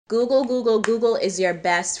Google is your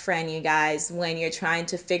best friend, you guys, when you're trying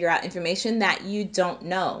to figure out information that you don't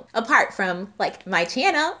know. Apart from, like, my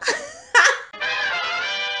channel.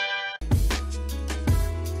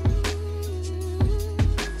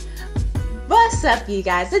 What's up, you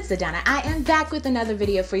guys? It's Adonna. I am back with another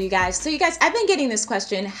video for you guys. So you guys, I've been getting this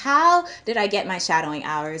question, how did I get my shadowing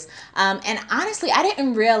hours? And honestly, I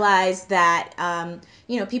didn't realize that,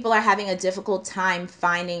 people are having a difficult time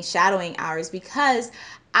finding shadowing hours because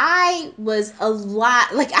I was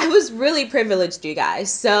I was really privileged, you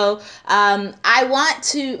guys. So I want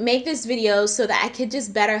to make this video so that I could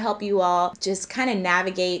just better help you all just kind of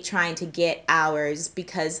navigate trying to get hours,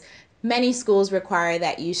 because many schools require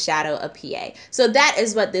that you shadow a PA. So that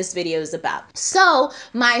is what this video is about. So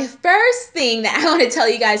my first thing that I want to tell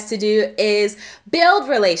you guys to do is build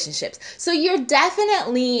relationships. So you're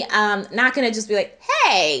definitely not going to just be like,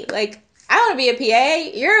 hey, like, I want to be a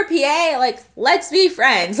PA, you're a PA, like, let's be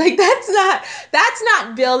friends. Like, that's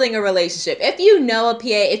not building a relationship. If you know a PA,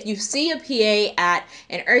 if you see a PA at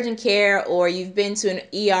an urgent care, or you've been to an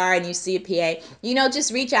ER and you see a PA,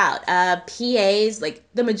 just reach out. PAs, like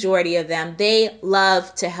the majority of them, they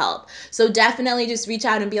love to help. So definitely just reach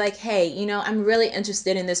out and be like, hey, I'm really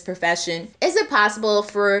interested in this profession. Is it possible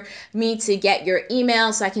for me to get your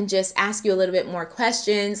email so I can just ask you a little bit more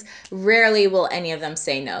questions? Rarely will any of them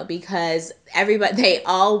say no, because they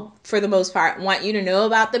all, for the most part, want you to know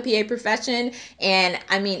about the PA profession. And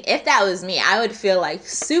I mean, if that was me, I would feel like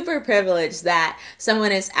super privileged that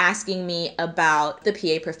someone is asking me about the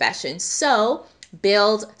PA profession. So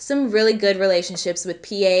build some really good relationships with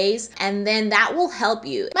PAs, and then that will help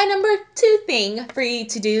you. My number 2 thing for you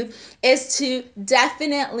to do is to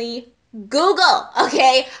definitely Google.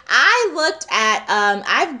 Okay, I've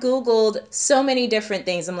Googled so many different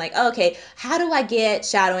things. I'm like, okay, how do I get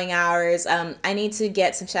shadowing hours? I need to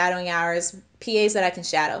get some shadowing hours, PAs that I can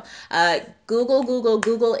shadow.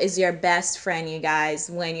 Google is your best friend, you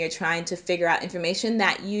guys, when you're trying to figure out information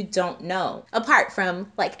that you don't know. Apart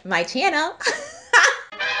from, like, my channel.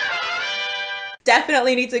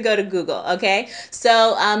 Definitely need to go to Google, okay?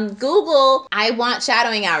 So Google, I want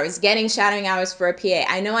shadowing hours, getting shadowing hours for a PA.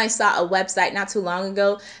 I know I saw a website not too long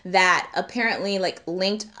ago that apparently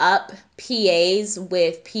linked up PAs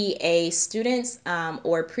with PA students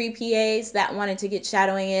or pre-PAs that wanted to get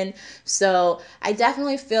shadowing in. So I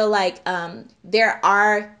definitely feel like there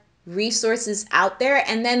are resources out there,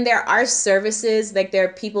 and then there are services, like there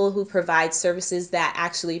are people who provide services that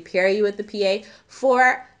actually pair you with the PA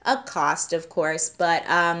for a cost, of course, but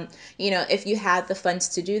if you have the funds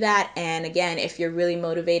to do that, and again, if you're really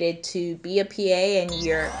motivated to be a PA and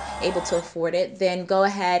you're able to afford it, then go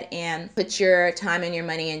ahead and put your time and your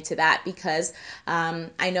money into that, because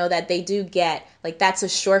I know that they do get, that's a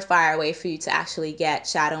surefire way for you to actually get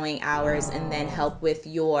shadowing hours and then help with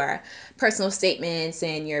your personal statements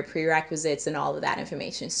and your prerequisites and all of that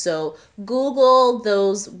information. So Google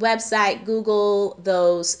those websites, Google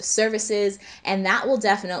those services, and that will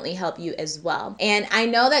definitely help you as well. And I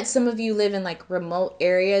know that some of you live in remote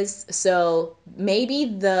areas, so maybe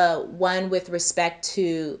the one with respect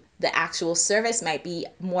to the actual service might be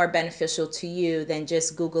more beneficial to you than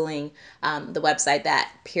just Googling the website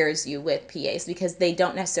that pairs you with PAs, because they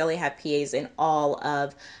don't necessarily have PAs in all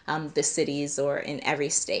of the cities or in every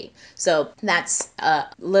state. So that's a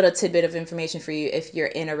little tidbit of information for you if you're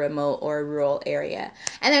in a remote or a rural area.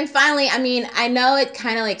 And then finally, I mean, I know it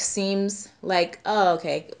kind of seems like, oh,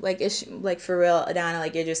 okay, it's for real,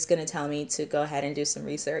 Adonna, you're just gonna tell me to go ahead and do some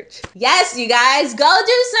research. Yes, you guys, go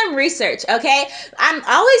do some research, okay? I'm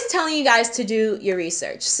always telling you guys to do your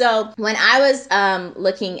research. So when I was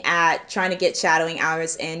looking at trying to get shadowing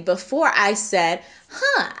hours in, before I said,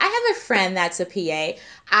 I have a friend that's a PA,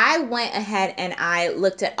 I went ahead and I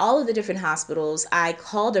looked at all of the different hospitals. I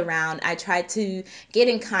called around. I tried to get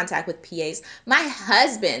in contact with PAs. My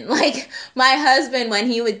husband, when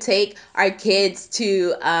he would take our kids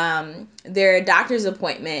to their doctor's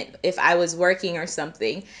appointment, if I was working or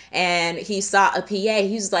something, and he saw a PA,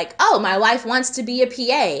 he was like, oh, my wife wants to be a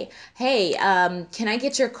PA. Hey, can I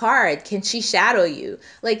get your card? Can she shadow you?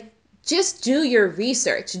 Just do your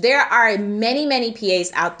research. There are many, many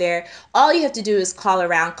PAs out there. All you have to do is call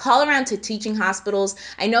around to teaching hospitals.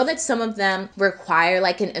 I know that some of them require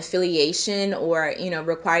an affiliation, or,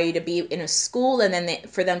 require you to be in a school and then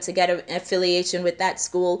for them to get an affiliation with that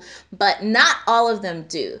school, but not all of them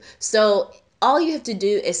do. So all you have to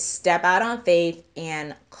do is step out on faith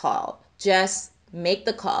and call. Just make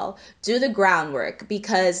the call, do the groundwork,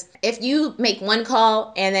 because if you make one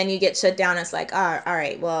call and then you get shut down, it's like, all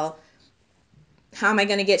right, well, how am I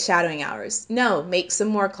going to get shadowing hours? No, make some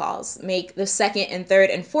more calls. Make the second and third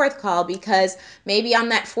and fourth call, because maybe on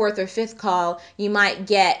that fourth or fifth call, you might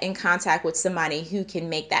get in contact with somebody who can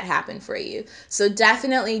make that happen for you. So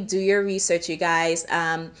definitely do your research, you guys.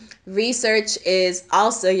 Research is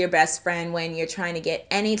also your best friend when you're trying to get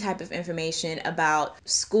any type of information about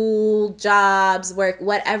school, jobs, work,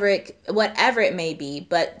 whatever it may be.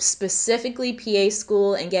 But specifically PA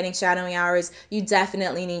school and getting shadowing hours, you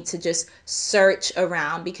definitely need to just search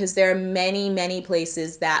around, because there are many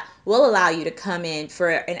places that will allow you to come in for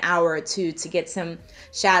an hour or two to get some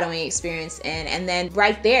shadowing experience in. And then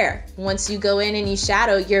right there, once you go in and you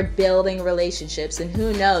shadow, you're building relationships, and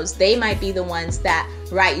who knows, they might be the ones that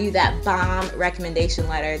write you that bomb recommendation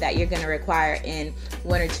letter that you're going to require in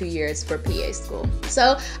 1 or 2 years for PA school.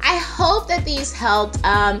 So I hope that these helped.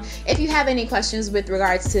 If you have any questions with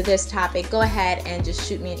regards to this topic, go ahead and just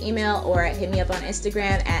shoot me an email or hit me up on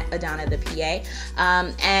Instagram at Adonna the PA,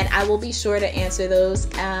 and I will be sure to answer those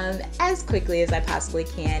as quickly as I possibly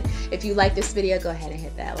can. If you like this video, go ahead and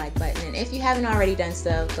hit that like button, and if you haven't already done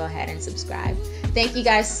so, go ahead and subscribe. Thank you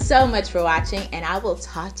guys so much for watching, and I will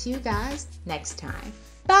talk to you guys next time.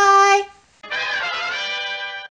 Bye!